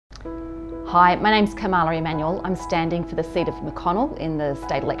Hi, my name's Kamala Emanuel. I'm standing for the seat of McConnel in the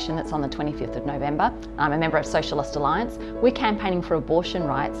state election that's on the 25th of November. I'm a member of Socialist Alliance. We're campaigning for abortion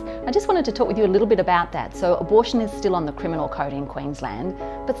rights. I just wanted to talk with you a little bit about that. So abortion is still on the criminal code in Queensland,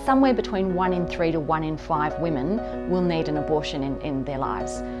 but somewhere between 1 in 3 to 1 in 5 women will need an abortion in their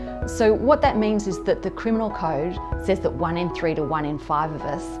lives. So what that means is that the criminal code says that 1 in 3 to 1 in 5 of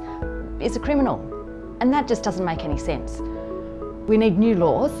us is a criminal. And that just doesn't make any sense. We need new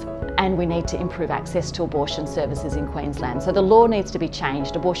laws and we need to improve access to abortion services in Queensland. So the law needs to be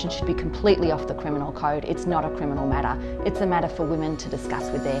changed. Abortion should be completely off the criminal code. It's not a criminal matter. It's a matter for women to discuss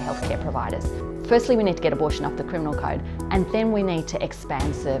with their healthcare providers. Firstly, we need to get abortion off the criminal code, and then we need to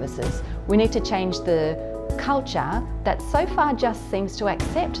expand services. We need to change the culture that so far just seems to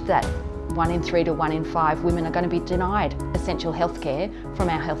accept that 1 in 3 to 1 in 5 women are going to be denied essential healthcare from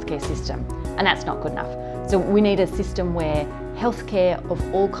our healthcare system, and that's not good enough. So we need a system where healthcare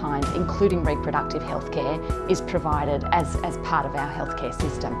of all kinds, including reproductive healthcare, is provided as part of our healthcare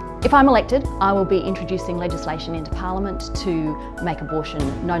system. If I'm elected, I will be introducing legislation into Parliament to make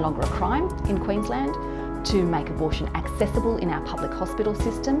abortion no longer a crime in Queensland, to make abortion accessible in our public hospital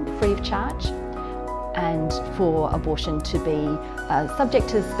system free of charge, and for abortion to be subject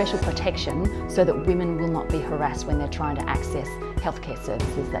to special protection so that women will not be harassed when they're trying to access healthcare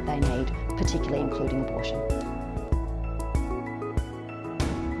services that they need, particularly including abortion.